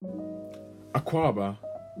Akwaba,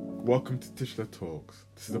 welcome to Titular Talks.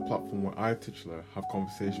 This is a platform where I, Titular, have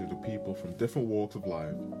conversations with people from different walks of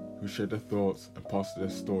life who share their thoughts and pass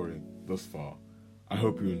their story thus far. I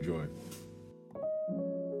hope you enjoy.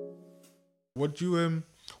 What do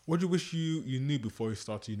you wish you knew before you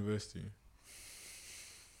started university?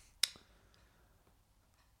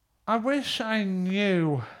 I wish I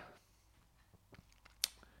knew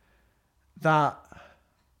that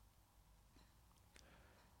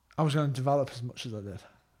I was going to develop as much as I did.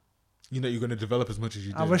 You know you're going to develop as much as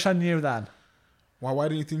you did. I wish I knew then. Why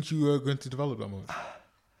didn't you think you were going to develop that much?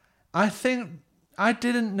 I think I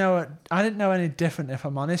didn't know it. I didn't know any different, if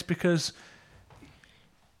I'm honest, because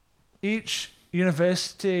each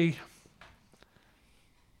university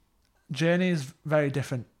journey is very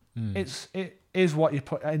different. It is what you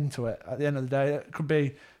put into it at the end of the day. It could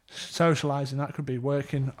be socialising, that could be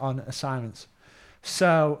working on assignments.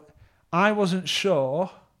 So I wasn't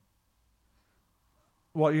sure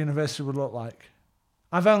what university would look like.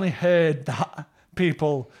 I've only heard that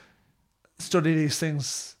people study these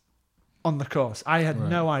things on the course. I had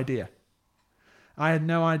no idea. I had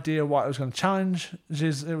no idea what it was going to challenge,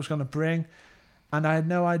 it was going to bring, and I had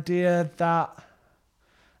no idea that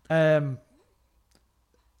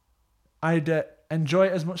I'd enjoy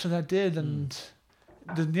it as much as I did, and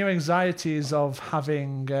the new anxieties of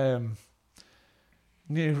having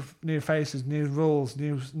new faces, new rules,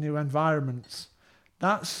 new environments.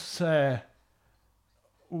 That's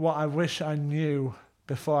what I wish I knew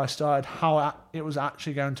before I started, how it was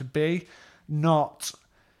actually going to be, not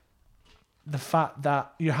the fact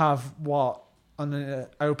that you have on an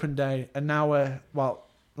open day, an hour,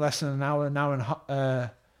 less than an hour and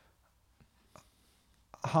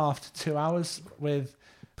half to 2 hours with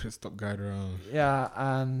Pit stop guide around. Yeah,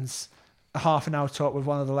 and a half an hour talk with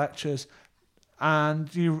one of the lecturers, and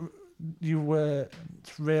you were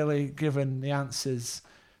really given the answers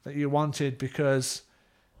that you wanted, because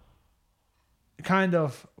kind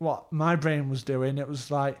of what my brain was doing, it was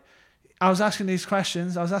like I was asking these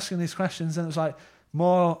questions, and it was like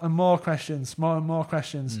more and more questions,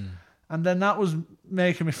 and then that was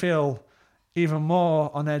making me feel even more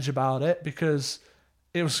on edge about it, because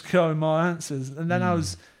it was showing more answers, and then I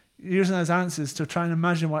was using those answers to try and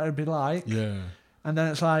imagine what it would be like. Yeah. And then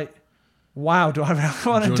it's like, wow, do I really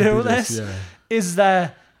want to do this? Yeah. Is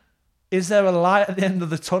there a light at the end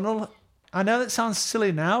of the tunnel? I know that sounds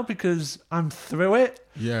silly now because I'm through it.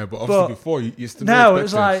 Yeah, but obviously before you still no, it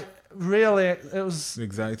was like really, it was the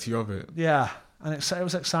anxiety of it. Yeah, and it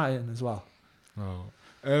was exciting as well. Oh,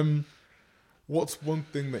 what's one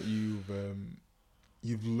thing that you've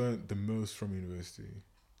learned the most from university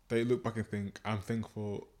that you look back and think, I'm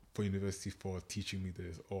thankful for university for teaching me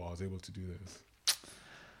this, or I was able to do this?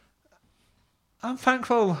 I'm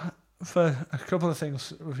thankful for a couple of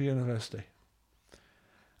things with university.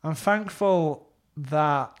 I'm thankful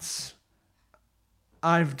that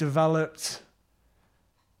I've developed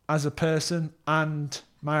as a person and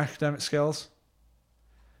my academic skills,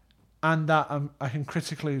 and that I can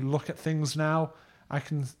critically look at things now. I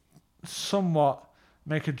can somewhat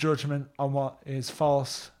make a judgment on what is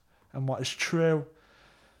false and what is true.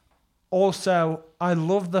 Also, I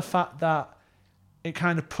love the fact that it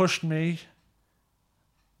kind of pushed me,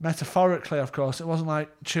 metaphorically, of course. It wasn't like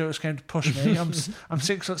tutors came to push me. I'm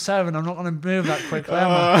 6'7". I'm not going to move that quickly,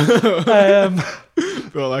 am I?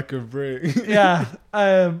 Felt like a break. Yeah.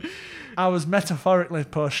 I was metaphorically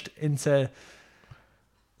pushed into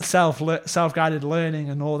self-guided learning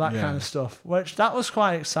and all that kind of stuff, which that was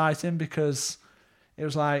quite exciting, because it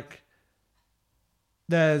was like,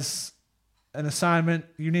 there's an assignment,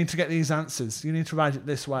 you need to get these answers, you need to write it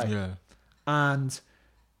this way, and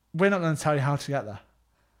we're not going to tell you how to get there.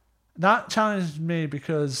 That challenged me,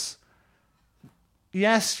 because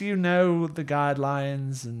yes, you know the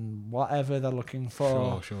guidelines and whatever they're looking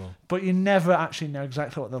for, sure. but you never actually know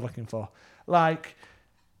exactly what they're looking for. Like,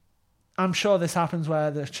 I'm sure this happens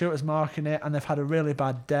where the tutor's marking it and they've had a really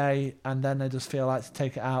bad day, and then they just feel like to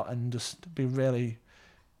take it out and just be really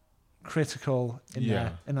critical in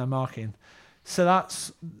their marking. So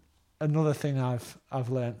that's another thing I've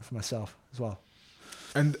learned for myself as well.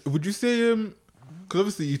 And would you say, because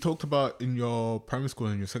obviously you talked about in your primary school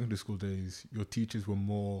and your secondary school days, your teachers were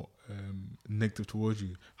more negative towards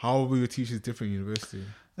you. How were your teachers different in university?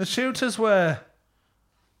 The tutors were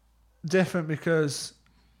different because,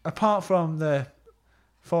 apart from the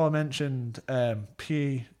aforementioned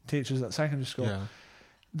PE teachers at secondary school,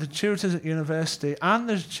 the tutors at university and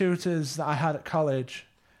the tutors that I had at college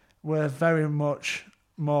were very much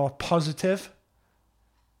more positive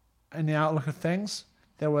in the outlook of things.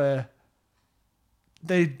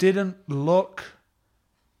 They didn't look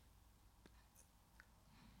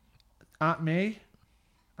at me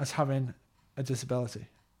as having a disability.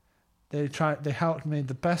 They helped me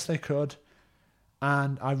the best they could,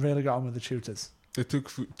 and I really got on with the tutors. They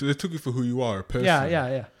took you for who you are, a person.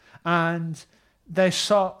 Yeah. And they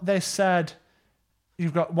said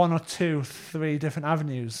you've got 1 or 2, 3 different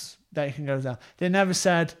avenues that you can go down. They never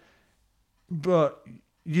said, but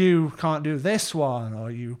you can't do this one,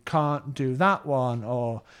 or you can't do that one,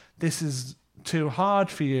 or this is too hard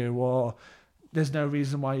for you, or there's no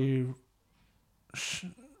reason why you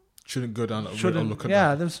shouldn't go down that way or look at yeah,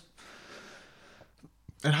 that. there's.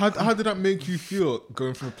 And how did that make you feel,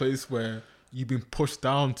 going from a place where you've been pushed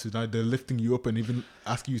down to now they're lifting you up and even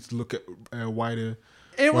asking you to look at wider?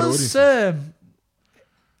 It was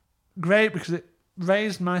great because it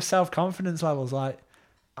raised my self-confidence levels. Like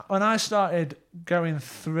when I started going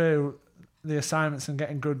through the assignments and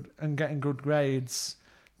getting good grades,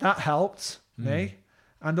 that helped me,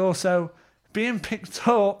 and also being picked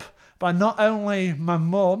up by not only my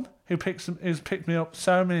mum, who's picked me up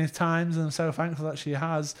so many times and so thankful that she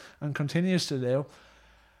has and continues to do.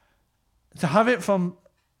 To have it from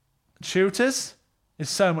tutors is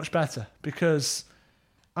so much better because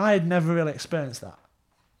I had never really experienced that.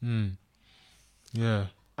 Yeah.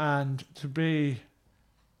 And to be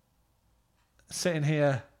sitting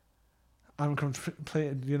here, I'm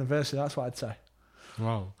completed university, that's what I'd say.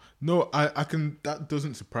 Wow. No, I can, that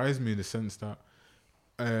doesn't surprise me in the sense that,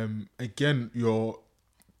 again, your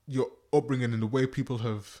upbringing and the way people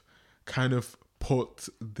have kind of put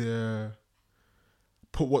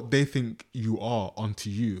what they think you are onto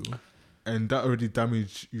you, and that already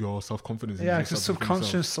damaged your self-confidence. Yeah, because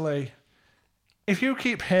subconsciously, if you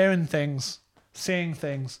keep hearing things, seeing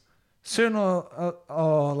things, sooner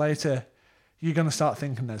or later, you're going to start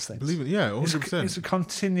thinking those things. Believe it, yeah, 100%. It's a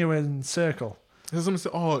continuing circle. There's someone say,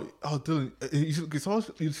 "Oh, Dylan,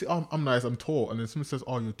 you say, I'm nice, I'm tall," and then someone says,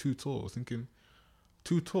 "Oh, you're too tall." I was thinking,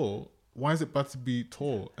 too tall? Why is it bad to be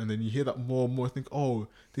tall? And then you hear that more and more, think, oh,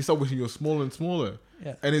 they start wishing you're smaller and smaller.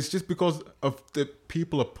 Yeah. And it's just because of the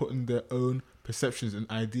people are putting their own perceptions and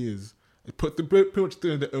ideas, pretty much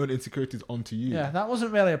doing their own insecurities onto you. Yeah, that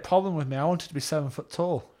wasn't really a problem with me. I wanted to be 7 foot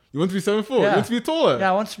tall. You want to be 7 foot? Yeah. You want to be taller? Yeah,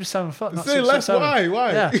 I wanted to be 7 foot. Not Say 6 less. foot 7.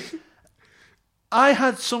 Why? Yeah. I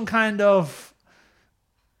had some kind of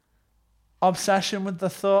obsession with the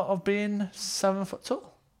thought of being 7 foot tall.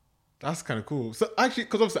 That's kind of cool. So actually,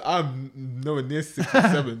 because obviously I'm nowhere near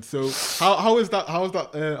 67. So how is that? How's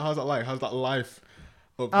that like? How's that life?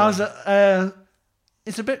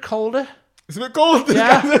 It's a bit colder. It's a bit cold.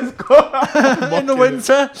 Yeah. In the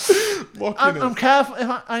winter. I'm careful.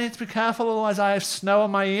 I need to be careful, otherwise I have snow on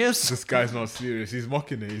my ears. This guy's not serious. He's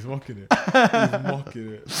mocking it. He's mocking it.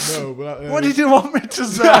 No, but what did you want me to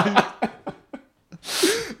say?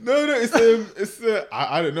 No, it's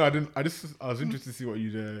I don't know. I was interested to see what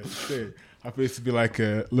you'd say. I thought it to be like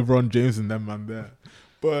LeBron James and them man there,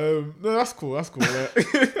 but no, that's cool.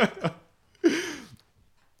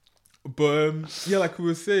 But yeah, like we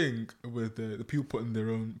were saying, with the people putting their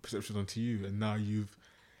own perceptions onto you, and now you've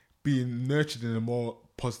been nurtured in a more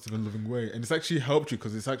positive and loving way, and it's actually helped you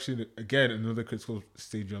because it's actually again another critical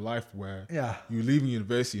stage of your life where you're leaving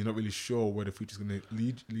university, you're not really sure where the future's going to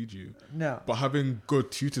lead you. No, but having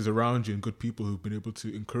good tutors around you and good people who've been able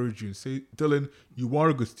to encourage you and say, Dylan, you are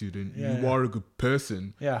a good student, you are a good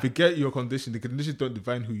person. Forget your condition. The conditions don't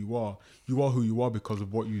define who you are. You are who you are because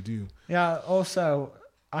of what you do. Yeah. Also,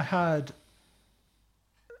 I had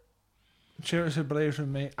tutors who believed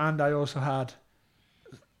in me, and I also had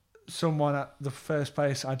someone at the first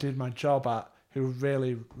place I did my job at who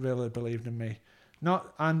really, really believed in me.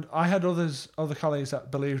 And I had other colleagues that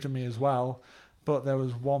believed in me as well, but there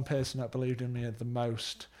was one person that believed in me the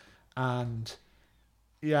most, and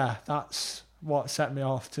yeah, that's what set me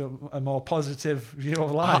off to a more positive view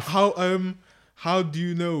of life. How do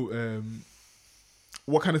you know?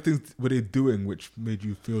 What kind of things were they doing which made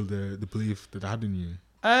you feel the belief that they had in you?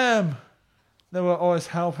 They were always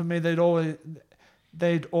helping me.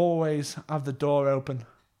 They'd always have the door open,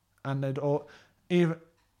 and even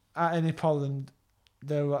at any problem,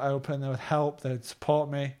 they were open. They would help. They'd support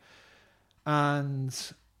me, and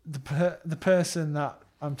the person that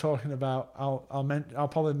I'm talking about, I'll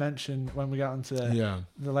probably mention when we get onto the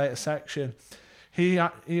later section. He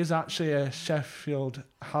is actually a Sheffield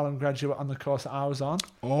Hallam graduate on the course that I was on.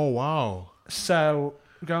 Oh wow! So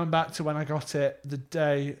going back to when I got it, the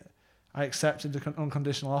day I accepted the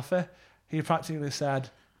unconditional offer, he practically said,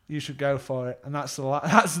 "You should go for it," and that's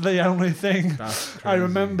the only thing I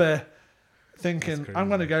remember thinking. I'm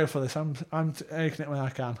going to go for this. I'm taking it when I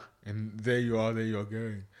can. And there you are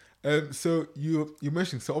going. So you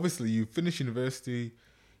mentioned, so obviously you finished university,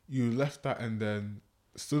 you left that, and then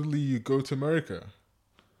suddenly you go to America.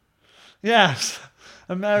 Yes,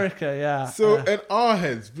 America, yeah. So in our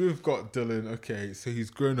heads, we've got Dylan. Okay, so he's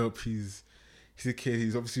grown up. He's a kid.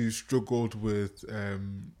 He's obviously struggled with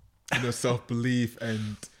self belief,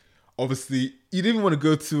 and obviously you didn't want to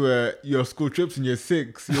go to your school trips in year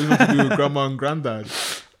 6. You didn't want to be with grandma and granddad.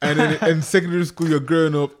 And then in secondary school, you're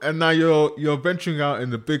growing up, and now you're venturing out in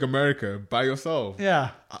the big America by yourself. Yeah,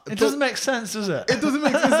 it doesn't make sense, does it? It doesn't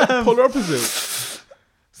make sense. It's the polar opposite.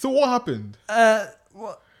 So what happened?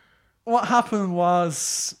 What happened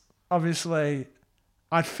was, obviously,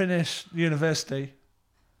 I'd finished university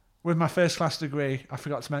with my first class degree. I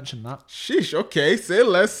forgot to mention that. Sheesh. Okay, say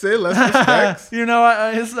less. Respect. You know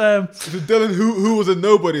what? It's, so Dylan, who was a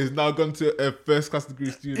nobody, has now gone to a first class degree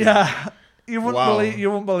student. Yeah. You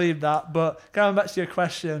wouldn't believe that, but going back to your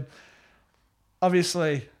question,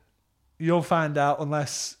 obviously you'll find out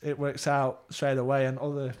unless it works out straight away, and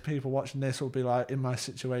other people watching this will be like in my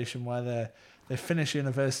situation where they finish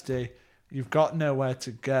university, you've got nowhere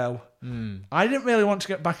to go. I didn't really want to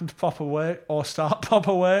get back into proper work or start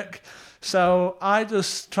proper work, so I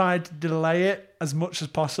just tried to delay it as much as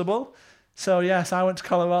possible. So yes, I went to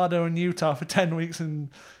Colorado and Utah for 10 weeks and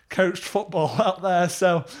coached football out there.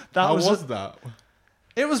 So How was that?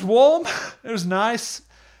 It was warm. It was nice.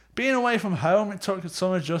 Being away from home, it took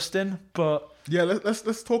some adjusting, but yeah,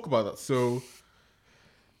 let's talk about that. So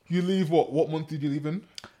you leave what month did you leave in?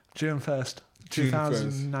 June 1st,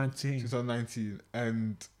 2019. 2019.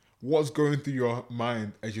 And what's going through your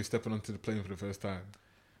mind as you're stepping onto the plane for the first time?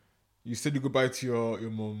 You said your goodbye to your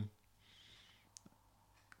mum.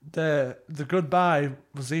 The goodbye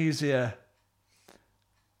was easier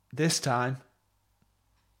this time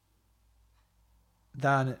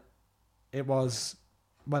than it was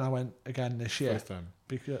when I went again this year. First time.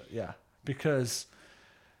 Because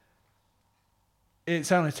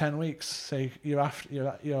it's only 10 weeks, so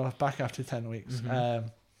you're back after 10 weeks. Mm-hmm.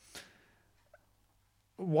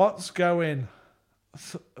 What's going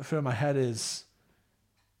through my head is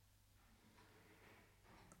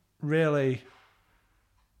really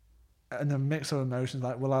and a mix of emotions,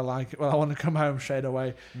 like, will I like it? Well, I want to come home straight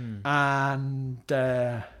away. And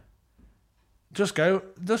just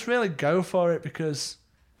really go for it, because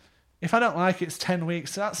if I don't like it, it's 10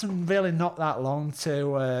 weeks. That's really not that long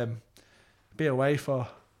to be away for.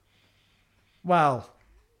 Well,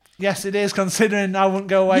 yes, it is, considering I wouldn't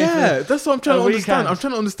go away for that's what I'm trying to understand. weekend. I'm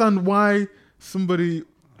trying to understand why somebody...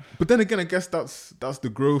 But then again, I guess that's the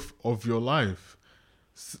growth of your life.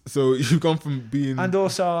 So you've gone from being... And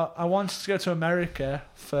also, I wanted to go to America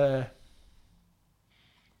for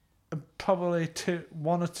probably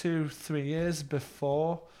 1 or 2, 3 years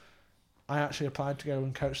before I actually applied to go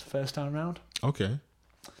and coach the first time round. Okay.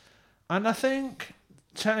 And I think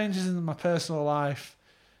changes in my personal life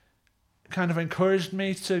kind of encouraged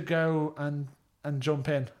me to go and jump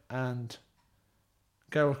in and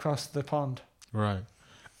go across the pond. Right.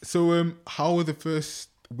 So how were the first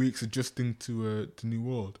weeks adjusting to the new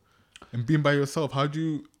world and being by yourself? How'd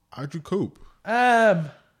you cope? You're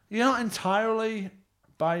not entirely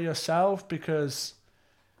by yourself, because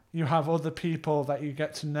you have other people that you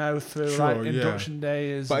get to know through induction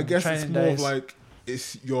days. But I guess it's more days. of like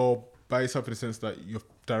you're by yourself in the sense that your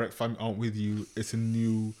direct family aren't with you. It's a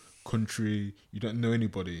new country. You don't know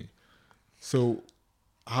anybody. So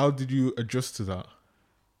how did you adjust to that?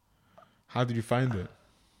 How did you find it?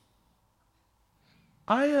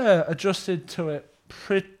 I adjusted to it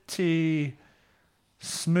pretty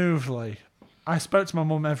smoothly. I spoke to my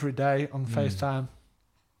mum every day on FaceTime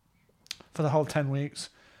for the whole 10 weeks.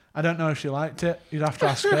 I don't know if she liked it. You'd have to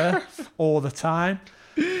ask her all the time.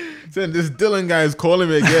 Then this Dylan guy is calling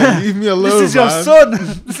me again. Leave me alone, This is your son.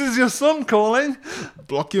 This is your son calling.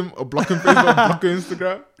 Block him Facebook, block him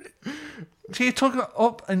Instagram. She took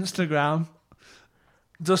up Instagram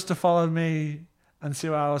just to follow me and see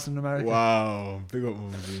where I was in America. Wow, big up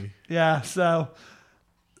movie. Yeah, so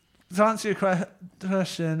to answer your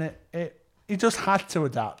question, you just had to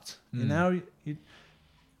adapt. You know,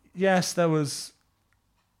 yes, there was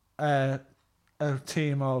a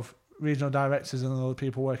team of regional directors and other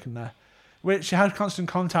people working there, which you had constant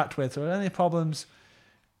contact with. So any problems,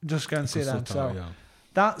 just go and see them. So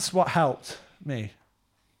that's what helped me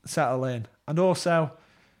settle in. And also,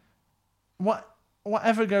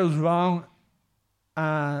 whatever goes wrong,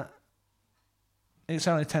 it's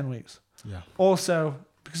only 10 weeks. Yeah. Also,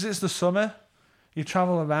 because it's the summer, you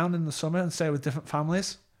travel around in the summer and stay with different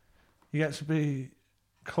families. You get to be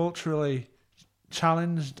culturally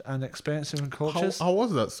challenged and experience different cultures. How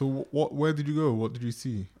was that? So where did you go? What did you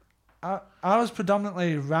see? I was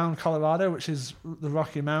predominantly around Colorado, which is the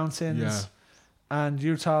Rocky Mountains. and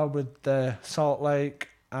Utah with the Salt Lake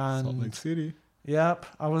and Salt Lake City. Yep,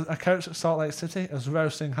 I coached at Salt Lake City. It was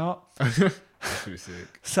roasting hot. That's pretty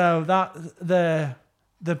sick. So that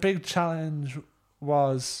the big challenge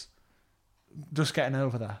was just getting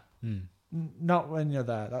over there. Not when you're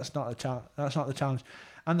there. That's not the challenge.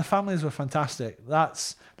 And the families were fantastic.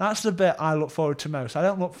 That's the bit I look forward to most. I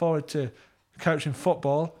don't look forward to coaching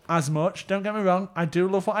football as much. Don't get me wrong. I do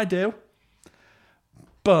love what I do,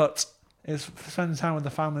 but it's spending time with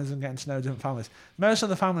the families and getting to know different families. Most of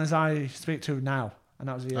the families I speak to now, and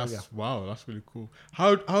that was a year ago. Wow, that's really cool.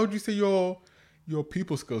 How do you say your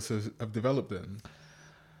people skills have developed then?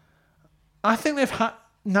 I think they've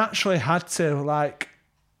naturally had to. Like,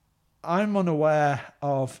 I'm unaware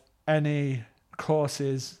of any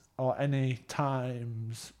courses or any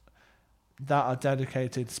times that are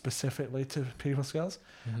dedicated specifically to people skills.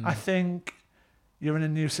 I think you're in a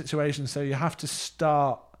new situation, so you have to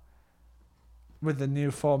start with the new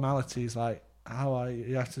formalities, like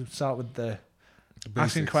you have to start with the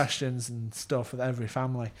asking questions and stuff with every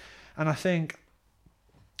family. And I think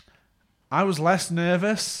I was less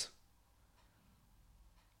nervous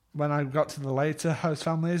when I got to the later host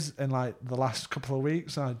families in like the last couple of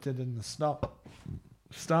weeks than I did in the start.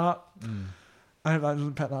 I hope that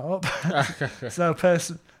doesn't pick that up.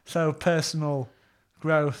 So personal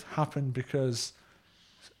growth happened because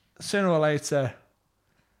sooner or later,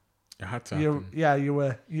 it had to happen.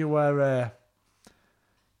 You were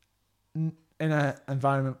in an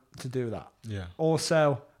environment to do that. Yeah.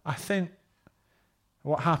 Also, I think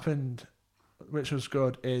what happened, which was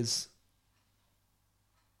good, is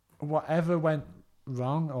whatever went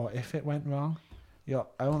wrong, or if it went wrong, you're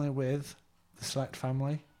only with the select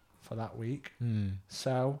family for that week.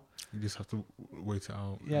 So you just have to wait it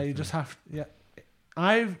out. Yeah, you just have. Yeah,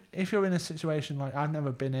 if you're in a situation like I've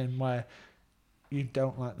never been in where you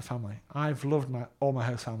don't like the family, I've loved all my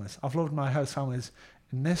host families. I've loved my host families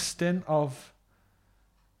in this stint of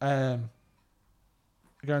going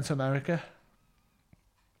to America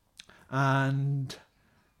and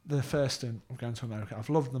the first stint of going to America. I've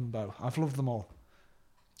loved them both. I've loved them all.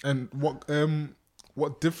 And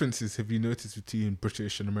what differences have you noticed between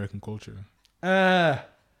British and American culture?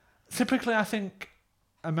 Typically, I think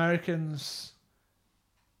Americans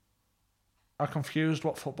are confused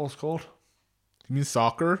what football's called. You mean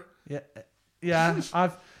soccer? Yeah.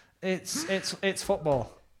 It's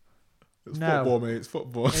football. It's football, mate. It's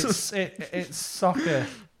football. It's soccer.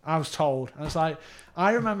 I was told. I was like,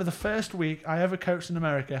 I remember the first week I ever coached in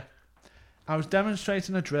America. I was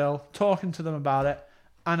demonstrating a drill, talking to them about it,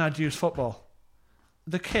 and I'd use football.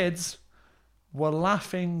 The kids were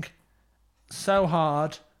laughing so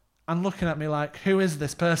hard and looking at me like, who is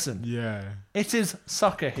this person? Yeah. It is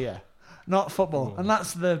soccer here, not football. And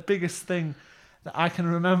that's the biggest thing that I can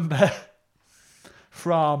remember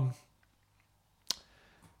from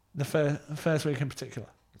the first week in particular.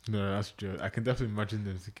 No, that's true. I can definitely imagine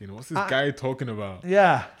them thinking, what's this guy talking about?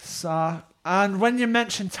 Yeah. So, and when you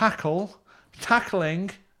mention tackling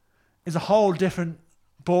is a whole different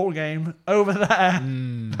ball game over there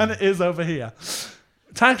than it is over here.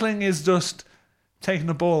 Tackling is just taking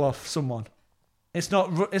the ball off someone. It's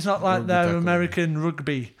not like their tackling. American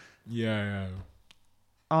rugby. Yeah.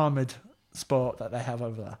 Armoured sport that they have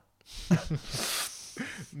over there.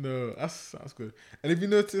 No, that's good. And if you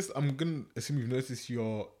notice, I'm gonna assume you've noticed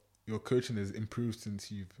your coaching has improved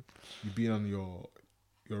since you've been on your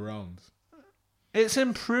rounds. It's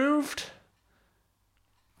improved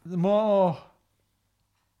more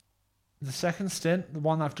the second stint, the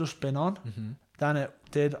one I've just been on, than it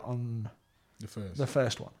did on the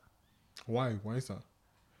first one. Why? Why is that?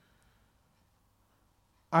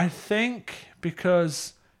 I think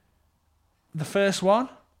because the first one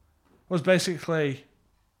was basically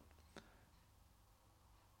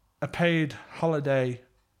a paid holiday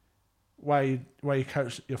where you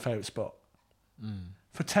coach your favourite sport.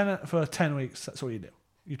 For 10 weeks, that's all you do.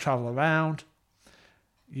 You travel around,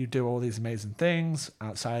 you do all these amazing things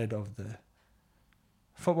outside of the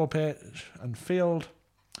football pitch and field,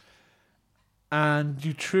 and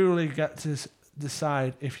you truly get to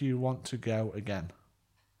decide if you want to go again.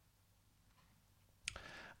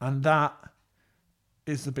 And that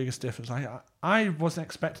is the biggest difference. I wasn't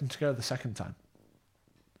expecting to go the second time.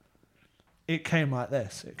 It came like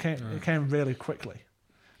this. It came really quickly.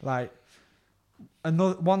 Like,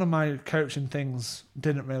 one of my coaching things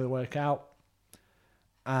didn't really work out,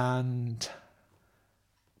 and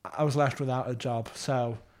I was left without a job.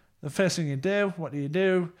 So the first thing you do, what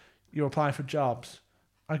do? You apply for jobs.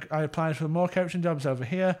 I applied for more coaching jobs over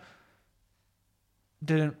here.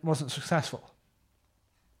 Wasn't successful.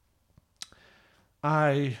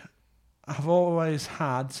 I I've always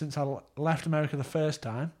had, since I left America the first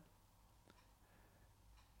time,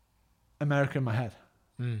 America in my head.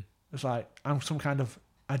 It's like I'm some kind of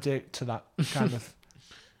addict to that kind of.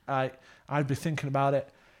 I'd be thinking about it.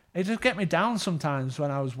 It just get me down sometimes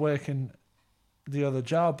when I was working the other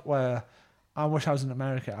job where I wish I was in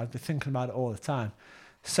America. I'd be thinking about it all the time.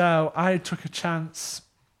 So I took a chance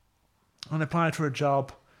and applied for a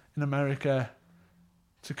job in America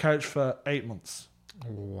to coach for 8 months.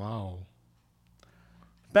 Wow.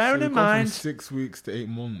 Bearing So in you've gone mind, from 6 weeks to 8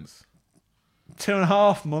 months.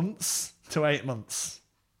 2.5 months to 8 months.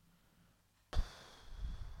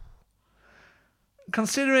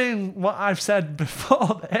 Considering what I've said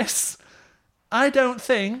before this, I don't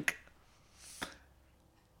think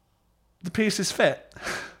the pieces fit.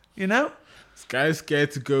 You know? This guy's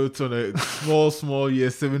scared to go to a small year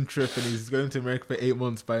 7 trip, and he's going to America for 8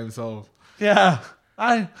 months by himself. Yeah.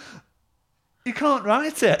 You can't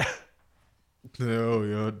write it. No,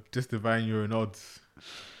 you're just divine your own odds.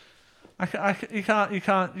 You can't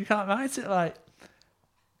write it. Like,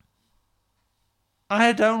 I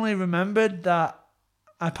had only remembered that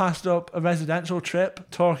I passed up a residential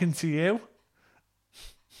trip talking to you.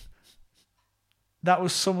 That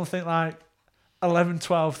was something like 11,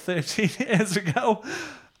 12, 13 years ago.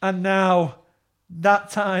 And now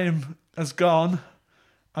that time has gone.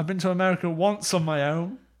 I've been to America once on my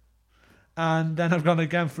own. And then I've gone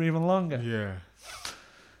again for even longer. Yeah.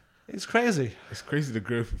 It's crazy. It's crazy the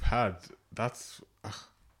growth we've had. That's...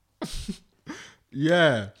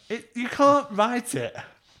 yeah. You can't write it.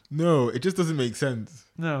 No, it just doesn't make sense.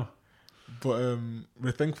 No. But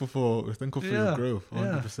we're thankful for your growth,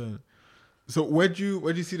 100%. Yeah. So where do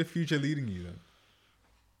you see the future leading you then?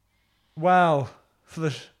 Well,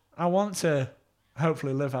 I want to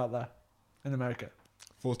hopefully live out there in America.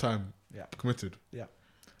 Full time. Yeah. Committed. Yeah.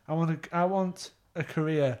 I want a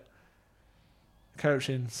career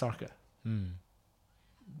coaching soccer.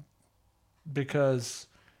 Because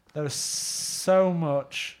there is so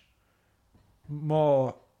much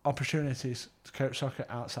more opportunities to coach soccer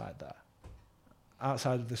outside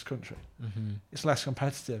of this country. Mm-hmm. It's less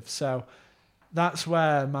competitive. So that's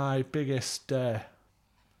where my biggest Your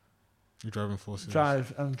driving force is.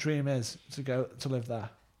 drive and dream is to live there.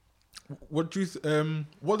 What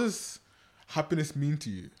does happiness mean to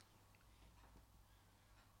you?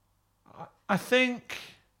 I think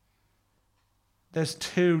there's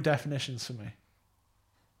two definitions for me.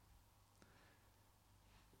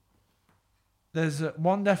 There's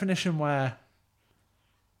one definition where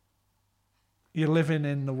you're living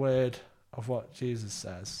in the word of what Jesus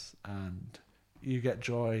says, and you get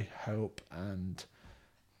joy, hope, and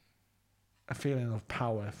a feeling of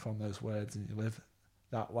power from those words, and you live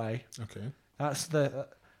that way. Okay.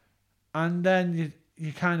 And then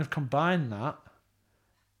you kind of combine that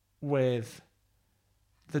with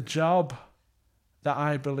the job that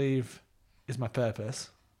I believe is my purpose,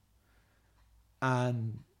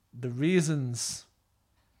 and the reasons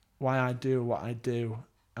why I do what I do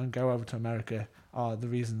and go over to America are the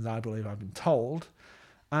reasons I believe I've been told.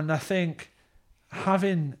 And I think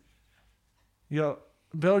building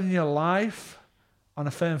your life on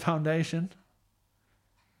a firm foundation,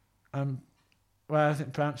 where I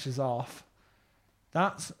think branches off,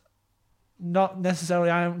 that's not necessarily,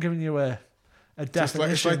 I am giving you a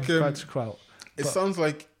definition, quote to quote. It sounds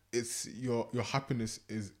like it's your happiness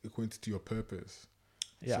is equated to your purpose.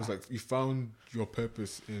 Yeah. So it's like you found your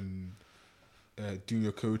purpose in doing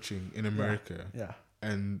your coaching in America. Yeah.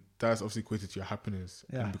 And that's obviously equated to your happiness.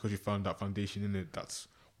 Yeah. And because you found that foundation in it, that's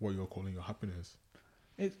what you're calling your happiness.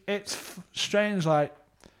 It's strange, like,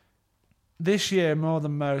 this year more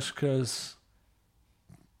than most, because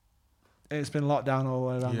it's been locked down all the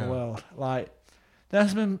way around the world. Like,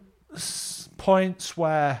 there's been points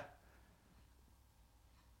where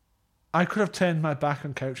I could have turned my back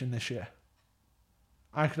on coaching this year.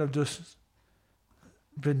 I could have just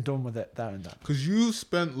been done with it there and then. Because you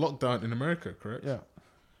spent lockdown in America, correct? Yeah.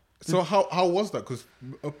 So how was that? Because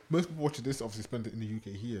most people watching this obviously spent it in the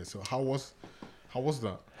UK here. So how was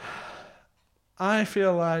that? I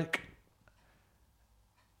feel like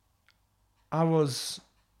I was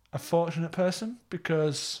a fortunate person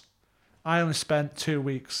because I only spent 2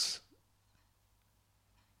 weeks.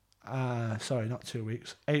 Sorry, not 2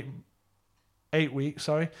 weeks. 8 weeks.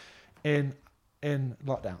 Sorry, in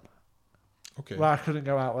lockdown. Okay. Where I couldn't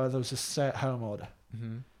go out, where there was a stay-at-home order.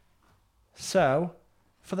 Mm-hmm. So,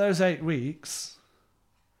 for those 8 weeks,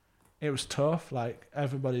 it was tough. Like,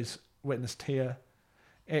 everybody's witnessed here.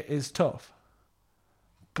 It is tough.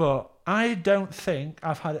 But I don't think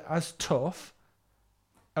I've had it as tough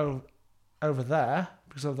over there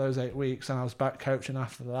because of those 8 weeks, and I was back coaching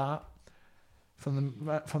after that.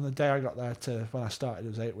 from the day I got there to when I started. It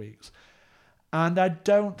was 8 weeks, and I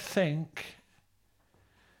don't think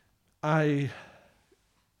I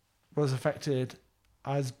was affected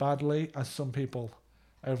as badly as some people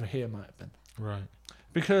over here might have been. Right.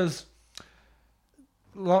 Because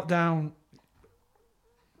lockdown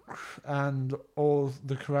and all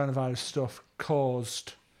the coronavirus stuff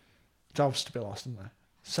caused jobs to be lost, didn't they?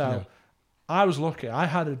 So Yeah. I was lucky. I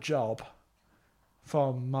had a job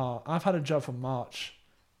from March. I've had a job from March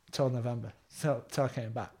till November, till I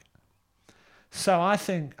came back. So I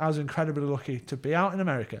think I was incredibly lucky to be out in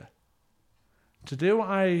America, to do what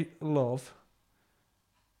I love.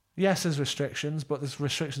 Yes, there's restrictions, but there's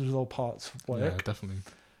restrictions with all parts of work. Yeah, definitely.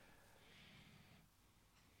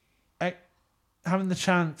 Having the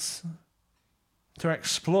chance to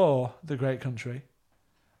explore the great country.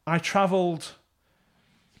 I travelled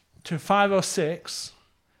to 5 or 6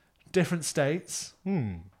 different states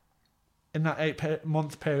in that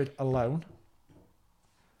 8-month period alone.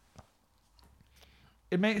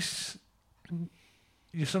 It makes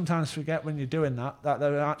you sometimes forget when you're doing that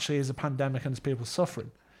there actually is a pandemic and there's people suffering.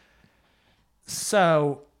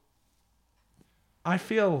 So I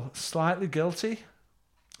feel slightly guilty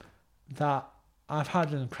that I've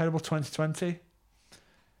had an incredible 2020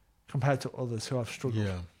 compared to others who have struggled.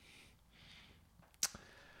 Yeah.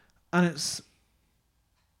 And it's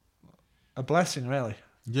a blessing, really.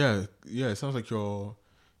 Yeah. It sounds like you're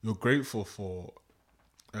grateful for.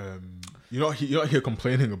 You're not here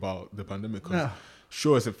complaining about the pandemic. 'Cause No.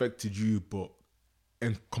 sure, it's affected you, but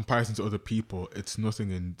in comparison to other people, it's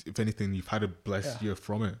nothing. And if anything, you've had a blessed year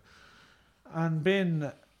from it. And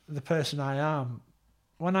being the person I am,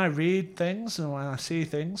 when I read things and when I see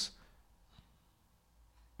things,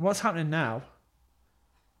 what's happening now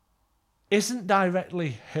isn't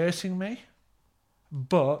directly hurting me,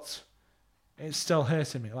 but it's still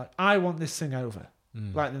hurting me. Like, I want this thing over,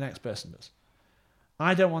 like the next person does.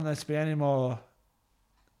 I don't want there to be any more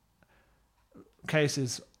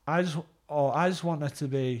cases. I just want there to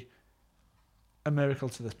be a miracle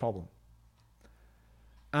to this problem.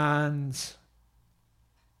 And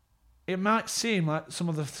it might seem like some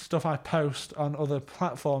of the stuff I post on other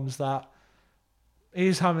platforms that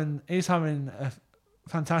he's having a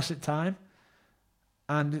fantastic time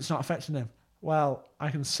and it's not affecting him. Well, I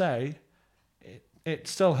can say it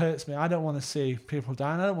still hurts me. I don't want to see people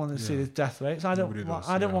dying. I don't want to see the death rates. I don't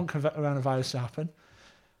want coronavirus to happen.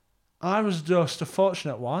 I was just a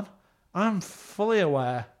fortunate one. I'm fully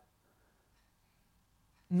aware,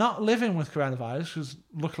 not living with coronavirus, because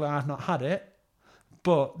luckily I've not had it,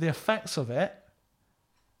 but the effects of it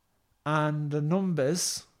and the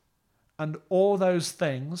numbers and all those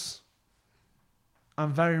things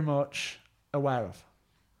I'm very much aware of.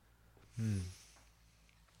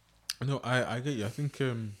 No, I get you. I think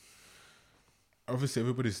obviously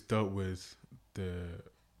everybody's dealt with the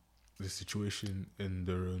situation in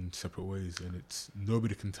their own separate ways, and it's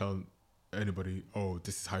nobody can tell anybody, oh,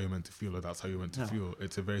 this is how you're meant to feel or that's how you're meant to feel.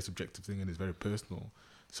 It's a very subjective thing and it's very personal.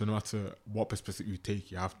 So no matter what perspective you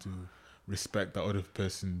take, you have to respect that other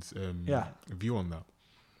person's view on that.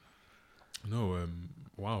 No,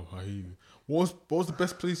 wow. What was the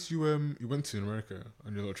best place you went to in America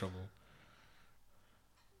on your little travel?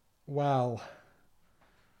 Well,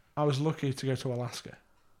 I was lucky to go to Alaska.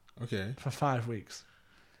 Okay. For 5 weeks.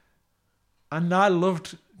 And I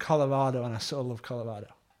loved Colorado, and I still love Colorado.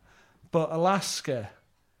 But Alaska,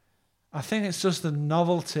 I think it's just the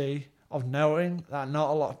novelty of knowing that not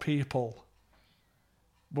a lot of people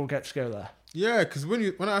will get to go there. Yeah, because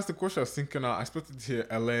when I asked the question, I was thinking I expected to hear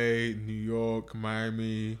LA, New York,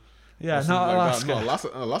 Miami. Yeah, not Alaska. That.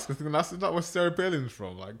 No, Alaska. Thinking that's not where Sarah Palin's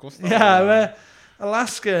from. Like, what's that? Yeah,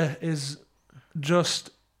 Alaska is just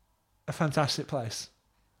a fantastic place.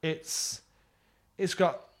 It's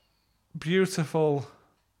got beautiful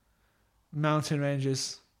mountain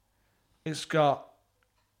ranges. It's got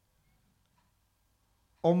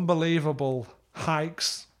unbelievable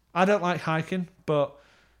hikes. I don't like hiking, but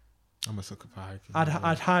I'm a sucker for hiking.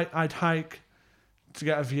 I'd hike to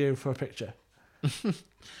get a view for a picture.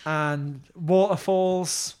 And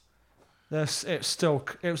waterfalls. It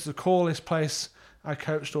was the coolest place I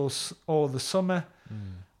coached all the summer,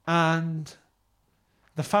 and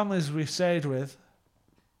the families we stayed with,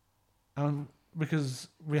 because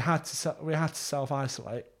we had to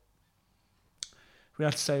self-isolate, we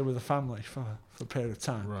had to stay with the family for a period of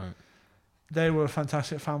time. Right. They were a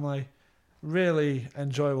fantastic family, really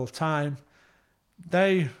enjoyable time.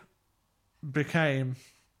 They became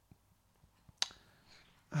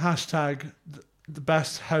 # the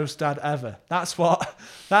best host dad ever. That's what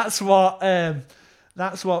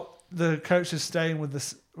the coaches staying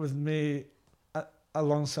with me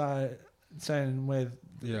alongside saying with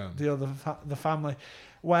Yeah. the other the family,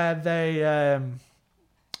 where they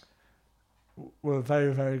were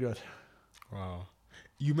very, very good. Wow.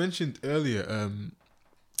 You mentioned earlier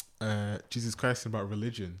Jesus Christ about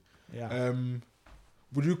religion. Yeah.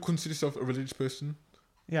 Would you consider yourself a religious person?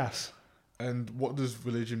 Yes. And what does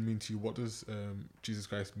religion mean to you? What does Jesus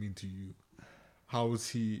Christ mean to you? How is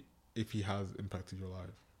he, if he has impacted your life?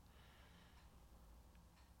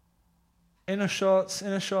 In a short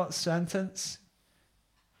sentence,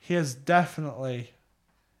 he has definitely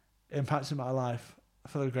impacted my life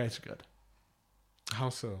for the greater good. How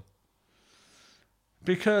so?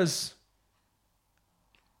 Because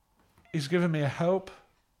he's given me a hope.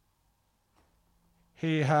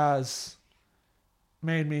 He has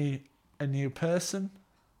made me a new person.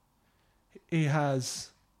 He has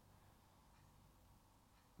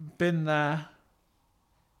been there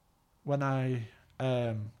when I'm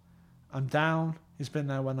down. He's been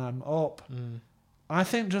there when I'm up. I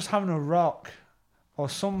think just having a rock or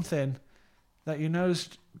something that you know is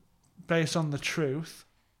based on the truth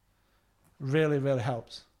really, really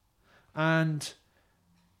helps. And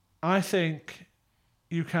I think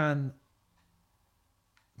you can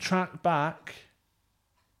track back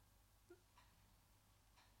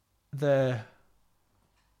the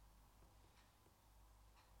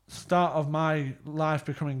start of my life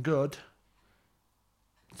becoming good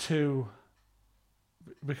to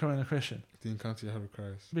becoming a Christian. The encounter you had with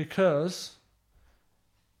Christ. Because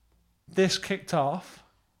this kicked off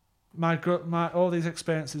my all these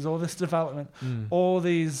experiences, all this development, all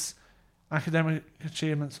these academic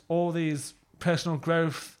achievements, all these personal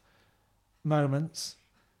growth moments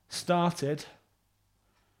started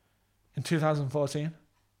in 2014.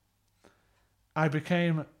 I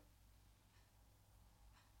became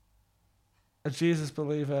a Jesus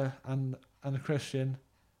believer and a Christian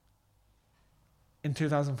in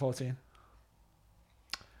 2014.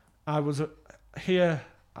 I was here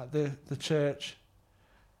at the church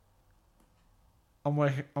on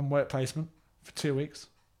work placement for 2 weeks.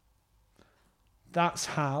 That's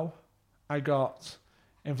how I got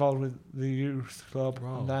involved with the youth club.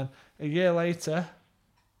 Wow. And then a year later,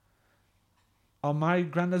 on my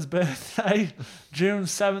granddad's birthday, June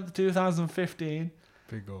 7th, 2015,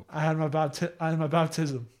 Big up. I had my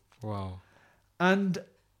baptism. Wow. And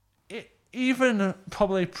it even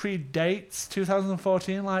probably predates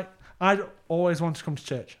 2014. Like, I'd always wanted to come to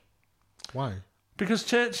church. Why? Because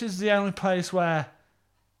church is the only place where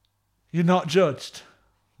you're not judged.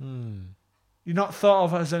 You're not thought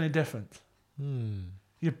of as any different.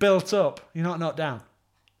 You're built up. You're not knocked down.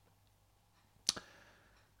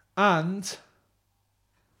 And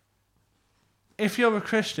if you're a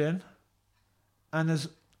Christian, and there's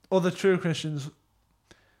other true Christians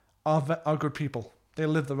are good people. They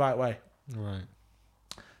live the right way. Right.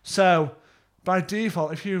 So, by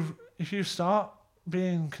default, if you start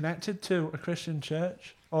being connected to a Christian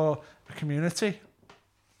church or a community,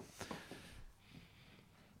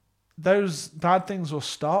 those bad things will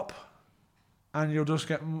stop, and you'll just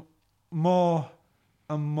get more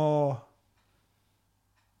and more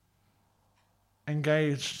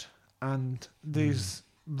engaged, and these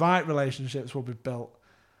right relationships will be built.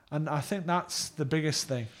 And I think that's the biggest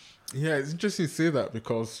thing. Yeah, it's interesting to say that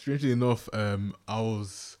because, strangely enough, I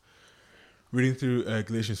was reading through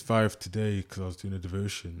Galatians 5 today because I was doing a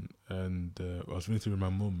devotion, and I was reading through with my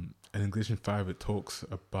mum. And in Galatians 5, it talks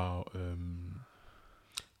about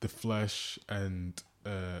the flesh and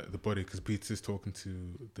the body, because Peter's talking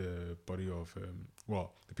to the body of,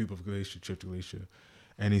 the people of Galatia, Church of Galatia,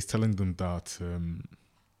 and he's telling them that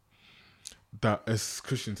that as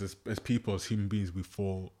Christians, as people, as human beings, we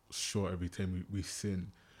fall short every time we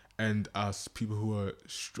sin. And as people who are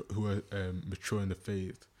mature in the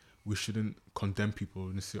faith, we shouldn't condemn people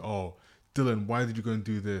and say, "Oh, Dylan, why did you go and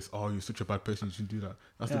do this? Oh, you're such a bad person. You shouldn't do that."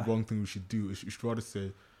 That's the wrong thing we should do. We should rather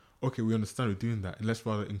say, "Okay, we understand you're doing that, and let's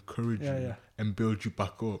rather encourage you and build you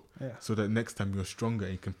back up, so that next time you're stronger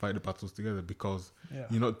and you can fight the battles together." Because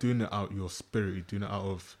you're not doing it out your spirit. You're doing it out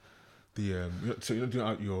of the you're not doing it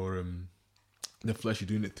out your the flesh. You're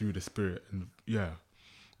doing it through the spirit. And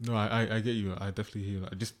no, I get you. I definitely hear you.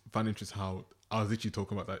 I just find interesting how I was literally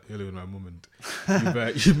talking about that earlier with my mum, and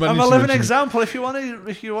I'm a living example. If you want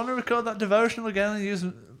to record that devotional again and use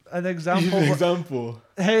an example,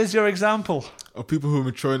 here's your example of people who are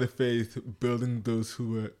mature in the faith, building those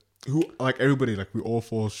who like everybody, like we all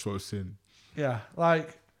fall short of sin. Yeah,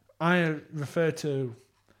 like I referred to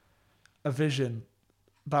a vision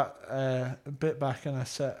back a bit back, and I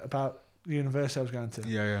said about the university I was going to.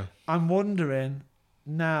 Yeah. I'm wondering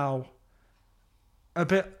now, a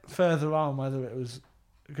bit further on, whether it was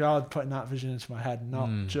God putting that vision into my head,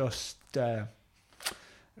 not just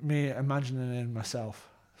me imagining it in myself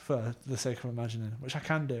for the sake of imagining, which I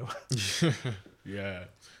can do. Yeah.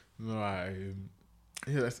 No,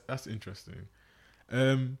 yeah, that's interesting.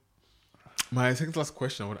 My second last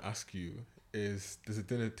question I want to ask you is: there's a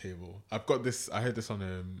dinner table. I've got this. I heard this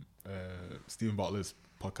on Stephen Butler's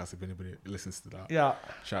podcast. If anybody listens to that, Yeah.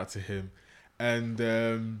 shout out to him. And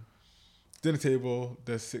dinner table.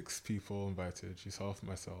 There's 6 people invited. Yourself,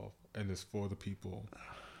 myself, and there's 4 other people.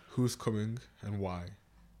 Who's coming and why?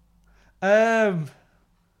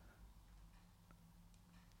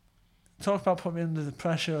 Talk about putting me under the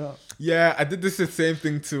pressure. Yeah, I did the same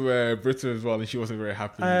thing to Britta as well, and she wasn't very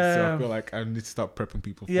happy. So I feel like I need to start prepping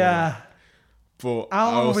people for that. But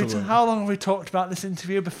how long have we talked about this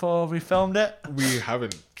interview before we filmed it? We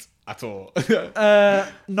haven't at all.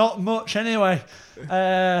 Not much anyway.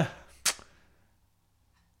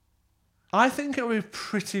 I think it would be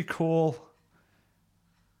pretty cool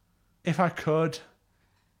if I could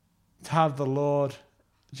to have the Lord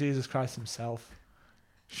Jesus Christ himself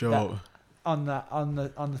Sure. on the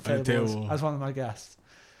table table as one of my guests,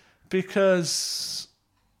 because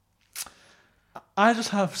I just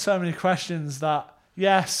have so many questions that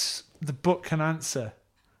yes, the book can answer,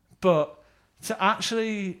 but to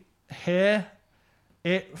actually hear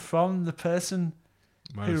it from the person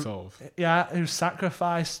who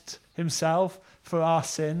sacrificed himself for our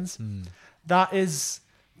sins, that is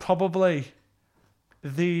probably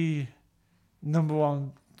the number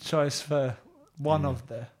one choice for one of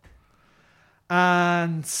the.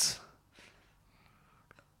 And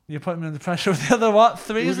you're putting me under pressure with the other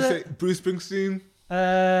 3, is it? Bruce Springsteen?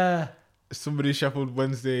 Somebody Sheffield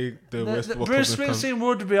Wednesday. Bruce Springsteen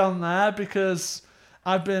would be on there because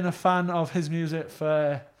I've been a fan of his music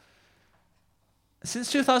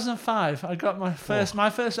since 2005. I got my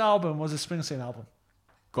first album was a Springsteen album.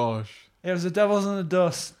 Gosh. It was a Devils in the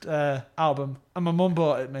Dust album, and my mum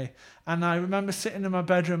bought it me. And I remember sitting in my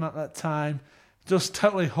bedroom at that time, just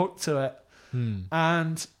totally hooked to it.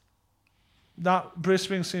 And that Bruce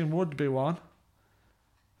Springsteen would be one.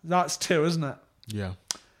 That's 2, isn't it? Yeah.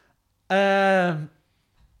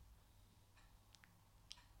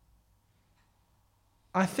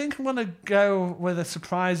 I think I'm going to go with a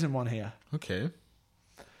surprising one here. Okay.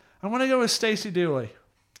 I'm going to go with Stacey Dooley.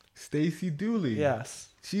 Stacey Dooley? Yes.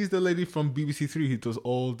 She's the lady from BBC Three who does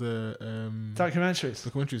all the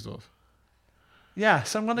documentaries stuff.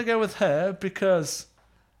 Yes, I'm going to go with her because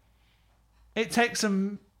it takes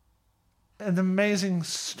an amazing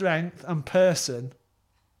strength and person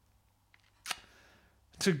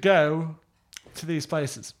to go to these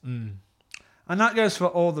places. And that goes for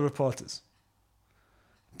all the reporters.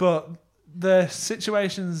 But the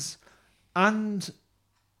situations and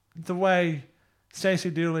the way Stacey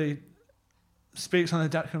Dooley speaks on the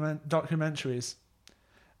documentaries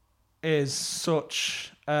is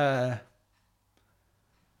such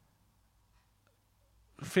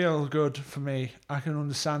feel good for me. I can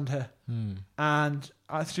understand her. And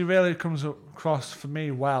she really comes across for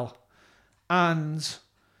me well. And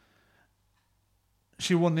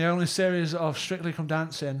she won the only series of Strictly Come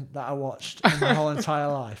Dancing that I watched in my whole entire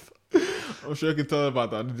life. I'm sure I can tell her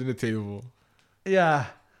about that on the dinner table. Yeah.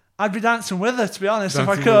 I'd be dancing with her, to be honest, if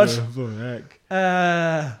I could.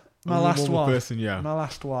 My last one. Person, yeah. My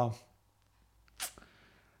last one.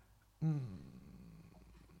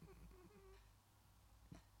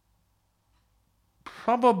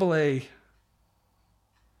 Probably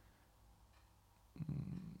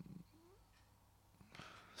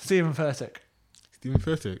Stephen Furtick. Stephen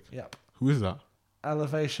Furtick? Yep. Who is that?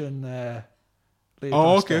 Elevation lead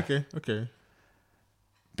pastor. Okay.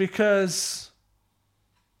 Because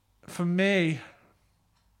for me,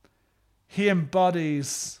 he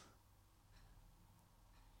embodies,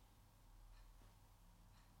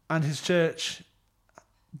 and his church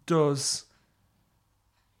does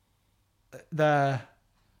their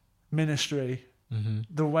ministry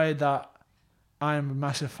the way that I am a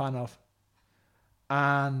massive fan of.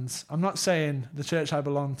 And I'm not saying the church I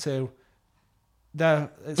belong to,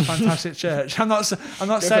 it's a fantastic church. I'm not saying I'm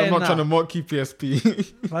not that. trying to mock you,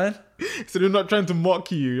 PSP. When? So they're not trying to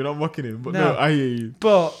mock you. You're not mocking him. But no, I hear you.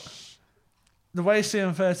 But the way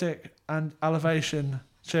Stephen Furtick and Elevation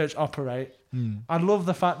Church operate, I love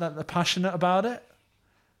the fact that they're passionate about it.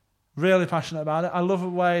 Really passionate about it. I love the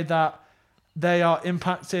way that they are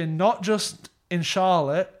impacting not just in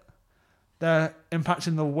Charlotte, they're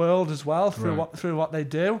impacting the world as well through what they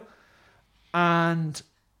do. And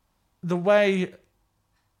the way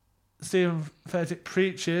Stephen Furtick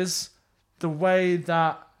preaches, the way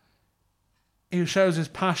that he shows his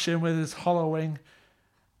passion with his hollowing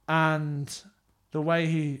and the way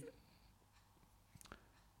he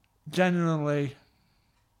genuinely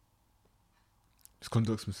Just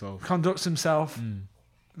conducts himself. conducts himself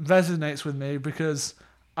resonates with me, because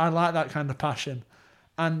I like that kind of passion.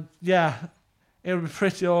 And yeah, it would be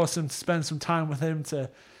pretty awesome to spend some time with him to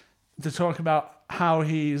talk about how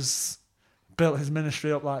he's built his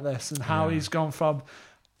ministry up like this, and how he's gone from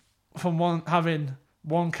having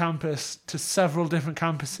one campus to several different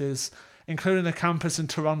campuses, including a campus in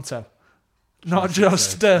Toronto, not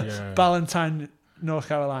just Ballantyne, North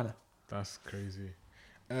Carolina. That's crazy.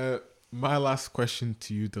 My last question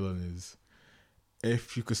to you, Dylan, is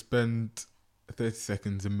if you could spend 30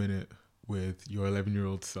 seconds, a minute with your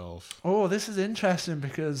 11-year-old self. Oh, this is interesting,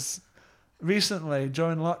 because recently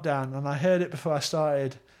during lockdown, and I heard it before I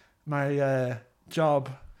started my job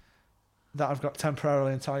that I've got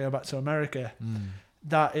temporarily until I go back to America,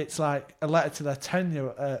 that it's like a letter to their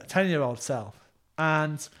 10-year-old self.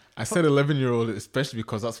 And I said 11-year-old, especially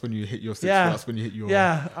because that's when you hit your 6. That's when you hit your...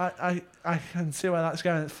 Yeah, I can see where that's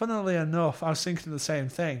going. Funnily enough, I was thinking the same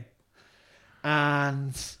thing.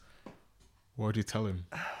 And what do you tell him?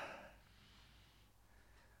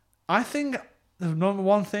 I think the number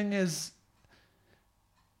one thing is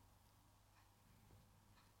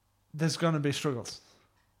there's going to be struggles,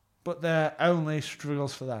 but they're only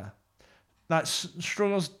struggles for that. Like,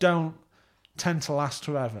 struggles don't tend to last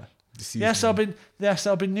forever. Yes,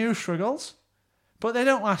 there'll be new struggles, but they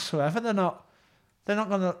don't last forever. They're not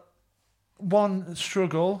going to. One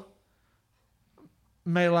struggle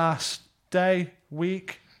may last day,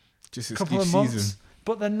 week, just couple of months, season.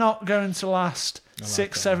 But they're not going to last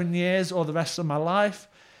 6-7 years or the rest of my life.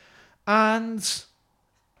 And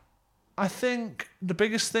I think the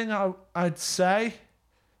biggest thing I'd say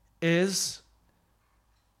is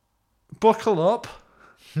buckle up,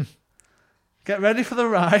 get ready for the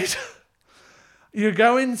ride. You're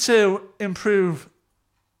going to improve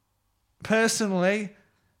personally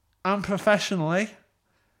and professionally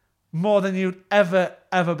more than you'd ever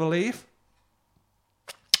believe.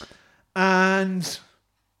 And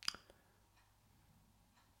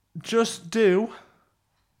just do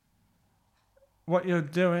what you're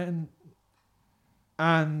doing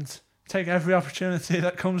and take every opportunity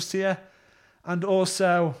that comes to you. And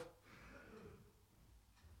also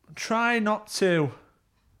try not to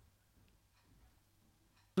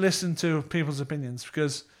listen to people's opinions,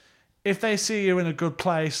 because if they see you in a good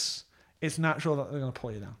place, it's natural that they're going to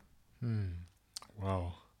pull you down.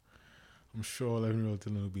 Wow. I'm sure 11-year-old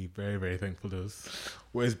Dylan will be very, very thankful to us.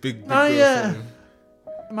 Where's big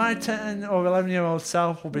my 10 or 11-year-old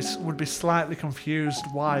self would be slightly confused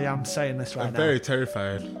why I'm saying this right now. I'm very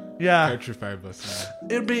terrified. Yeah. Petrified, bless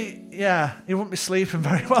him. He wouldn't be sleeping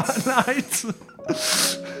very well at night.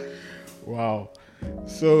 Wow.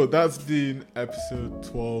 So that's been episode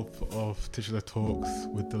 12 of Titular Talks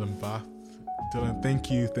with Dylan Bath. Dylan, thank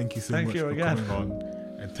you so much for coming on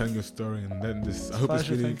and telling your story and letting this. I hope this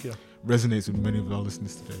really resonates with many of our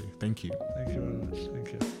listeners today. Thank you. Thank you very much.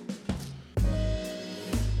 Thank you.